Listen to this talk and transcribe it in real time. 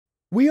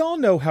We all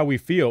know how we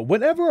feel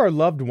whenever our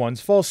loved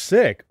ones fall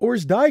sick or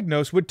is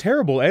diagnosed with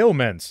terrible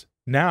ailments.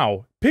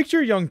 Now,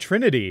 picture young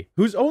Trinity,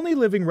 whose only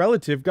living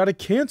relative got a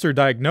cancer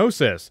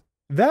diagnosis.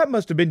 That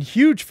must have been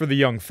huge for the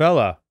young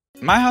fella.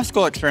 My high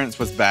school experience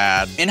was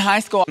bad. In high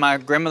school, my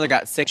grandmother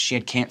got sick. She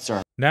had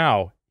cancer.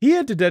 Now, he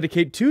had to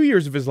dedicate 2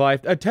 years of his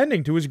life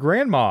attending to his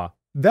grandma.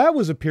 That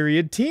was a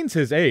period teens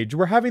his age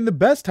were having the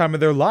best time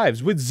of their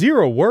lives with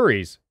zero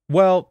worries.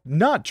 Well,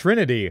 not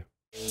Trinity.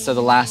 So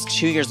the last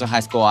 2 years of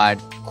high school,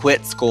 I'd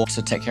quit school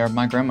to take care of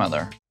my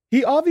grandmother.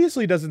 He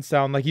obviously doesn't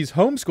sound like he's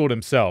homeschooled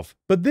himself,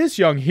 but this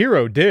young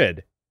hero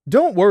did.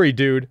 Don't worry,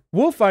 dude.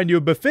 We'll find you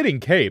a befitting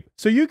cape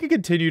so you can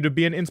continue to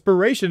be an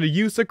inspiration to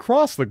youths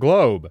across the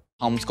globe.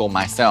 Homeschool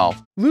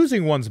myself.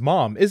 Losing one's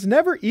mom is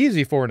never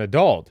easy for an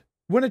adult.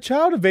 When a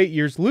child of 8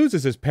 years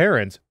loses his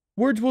parents,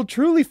 words will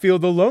truly feel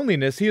the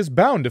loneliness he is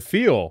bound to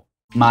feel.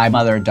 My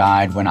mother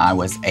died when I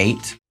was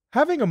 8.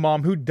 Having a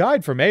mom who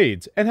died from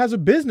AIDS and has a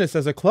business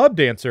as a club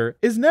dancer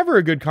is never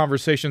a good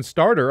conversation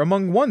starter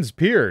among one's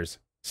peers.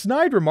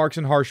 Snide remarks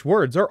and harsh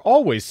words are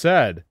always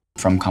said.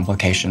 From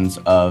complications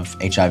of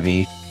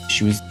HIV,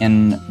 she was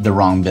in the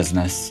wrong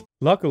business.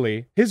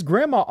 Luckily, his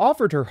grandma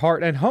offered her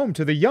heart and home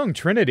to the young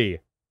Trinity.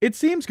 It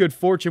seems good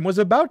fortune was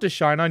about to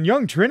shine on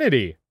young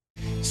Trinity.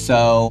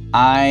 So,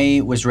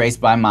 I was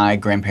raised by my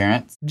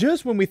grandparents.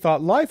 Just when we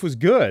thought life was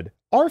good,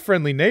 our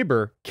friendly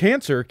neighbor,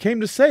 Cancer, came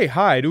to say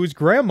hi to his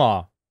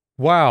grandma.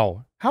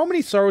 Wow, how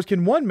many sorrows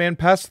can one man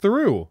pass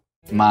through?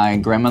 My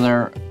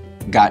grandmother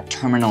got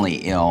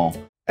terminally ill.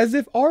 As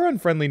if our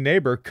unfriendly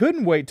neighbor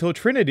couldn't wait till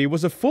Trinity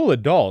was a full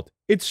adult,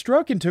 it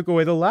struck and took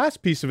away the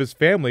last piece of his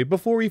family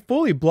before he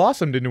fully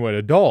blossomed into an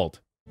adult.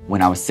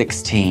 When I was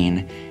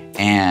 16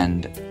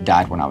 and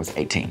died when I was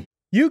 18.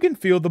 You can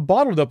feel the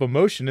bottled up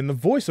emotion in the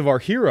voice of our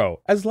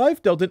hero as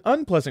life dealt an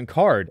unpleasant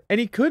card and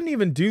he couldn't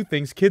even do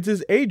things kids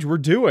his age were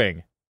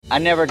doing. I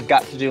never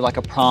got to do like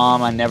a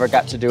prom. I never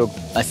got to do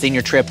a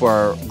senior trip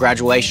or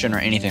graduation or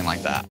anything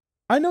like that.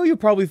 I know you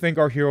probably think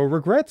our hero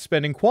regrets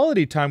spending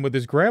quality time with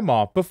his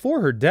grandma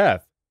before her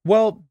death.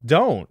 Well,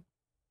 don't.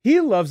 He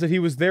loves that he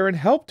was there and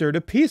helped her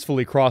to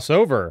peacefully cross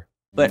over.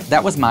 But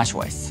that was my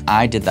choice.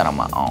 I did that on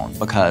my own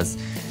because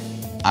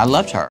I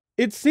loved her.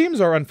 It seems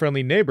our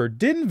unfriendly neighbor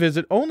didn't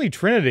visit only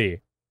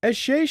Trinity, as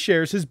Shay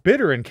shares his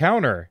bitter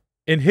encounter.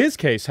 In his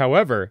case,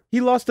 however,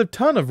 he lost a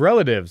ton of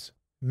relatives.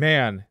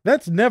 Man,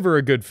 that's never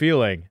a good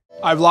feeling.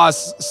 I've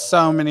lost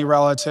so many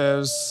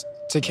relatives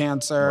to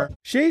cancer.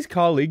 Shay's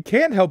colleague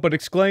can't help but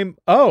exclaim,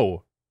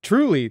 "Oh!"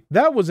 Truly,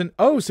 that was an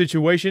 "oh"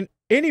 situation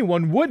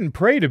anyone wouldn't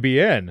pray to be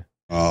in.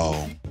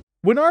 Oh.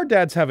 When our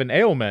dads have an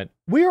ailment,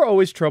 we are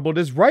always troubled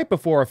as right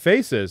before our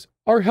faces,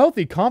 our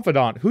healthy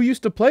confidant who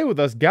used to play with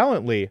us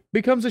gallantly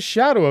becomes a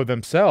shadow of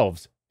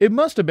themselves. It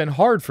must have been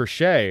hard for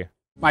Shay.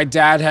 My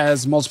dad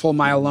has multiple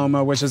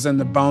myeloma, which is in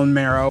the bone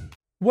marrow.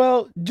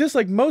 Well, just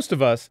like most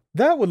of us,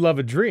 that would love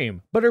a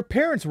dream, but her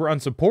parents were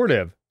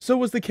unsupportive. So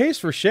was the case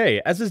for Shay,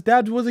 as his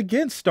dad was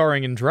against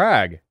starring in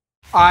drag.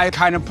 I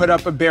kind of put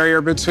up a barrier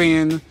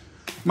between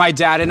my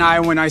dad and I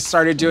when I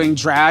started doing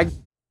drag.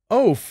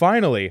 Oh,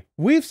 finally,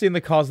 we've seen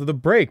the cause of the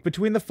break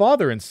between the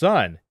father and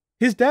son.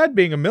 His dad,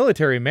 being a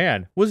military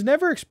man, was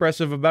never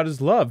expressive about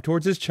his love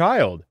towards his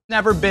child.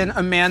 Never been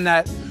a man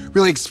that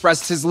really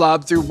expressed his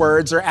love through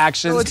words or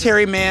actions.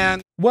 Military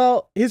man.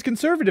 Well, his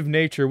conservative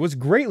nature was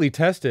greatly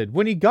tested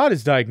when he got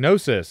his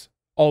diagnosis.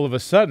 All of a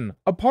sudden,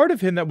 a part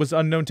of him that was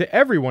unknown to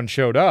everyone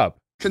showed up.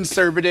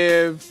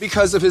 Conservative.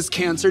 Because of his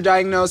cancer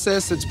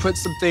diagnosis, it's put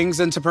some things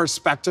into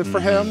perspective for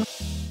him.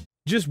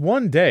 Just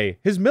one day,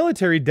 his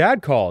military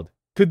dad called.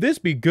 Could this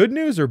be good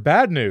news or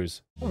bad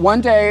news?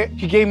 One day,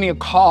 he gave me a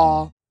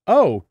call.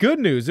 Oh, good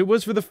news, it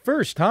was for the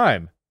first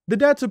time. The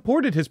dad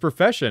supported his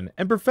profession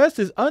and professed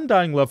his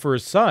undying love for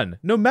his son,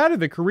 no matter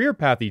the career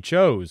path he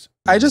chose.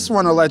 I just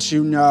want to let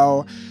you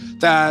know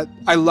that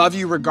I love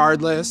you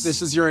regardless.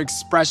 This is your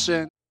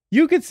expression.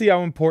 You could see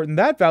how important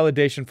that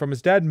validation from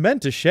his dad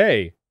meant to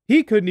Shay.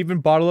 He couldn't even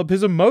bottle up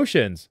his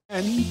emotions.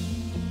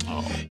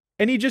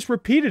 And he just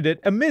repeated it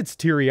amidst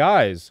teary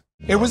eyes.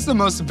 It was the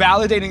most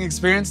validating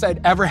experience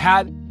I'd ever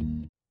had.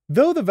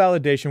 Though the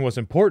validation was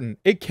important,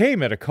 it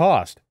came at a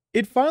cost.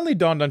 It finally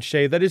dawned on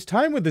Shay that his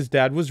time with his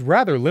dad was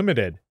rather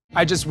limited.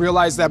 I just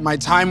realized that my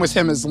time with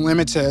him is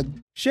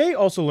limited. Shay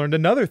also learned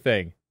another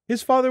thing.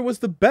 His father was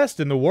the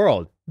best in the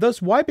world,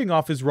 thus wiping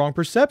off his wrong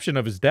perception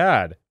of his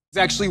dad. He's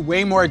actually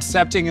way more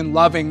accepting and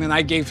loving than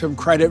I gave him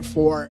credit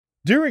for.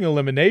 During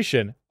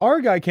elimination,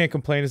 our guy can't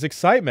complain his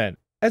excitement,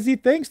 as he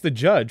thanks the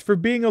judge for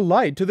being a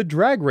light to the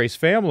drag race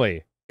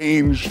family.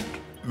 Changed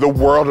the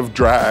world of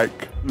drag.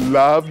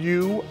 Love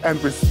you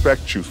and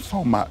respect you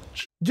so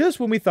much. Just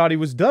when we thought he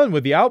was done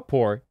with the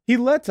outpour, he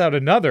lets out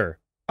another.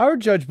 Our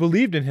judge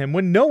believed in him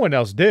when no one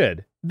else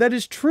did. That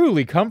is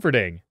truly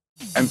comforting.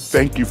 And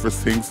thank you for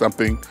seeing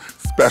something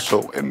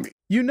special in me.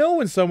 You know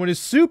when someone is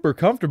super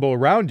comfortable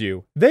around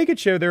you, they could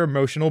share their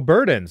emotional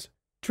burdens.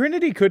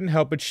 Trinity couldn't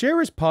help but share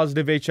his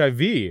positive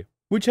HIV,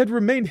 which had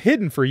remained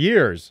hidden for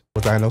years.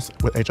 Was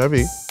diagnosed with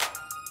HIV.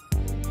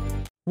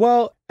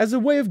 Well, as a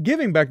way of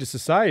giving back to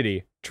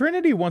society,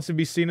 Trinity wants to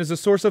be seen as a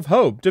source of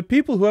hope to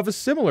people who have a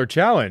similar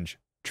challenge.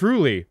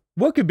 Truly,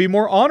 what could be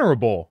more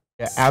honorable?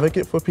 An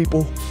advocate for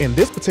people in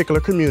this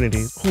particular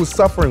community who is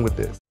suffering with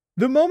this.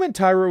 The moment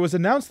Tyra was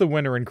announced the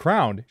winner and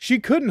crowned, she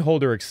couldn't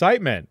hold her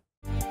excitement.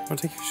 I'll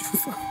take your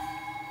shoes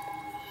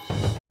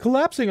off.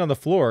 Collapsing on the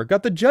floor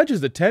got the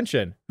judges'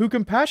 attention, who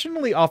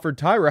compassionately offered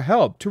Tyra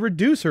help to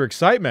reduce her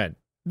excitement.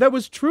 That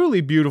was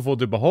truly beautiful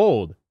to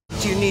behold.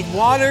 Do you need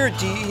water?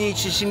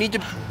 Does she need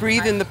to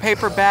breathe in the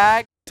paper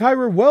bag?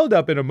 Tyra welled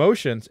up in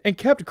emotions and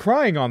kept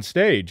crying on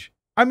stage.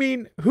 I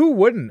mean, who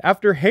wouldn't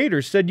after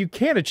haters said you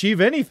can't achieve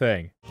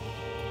anything?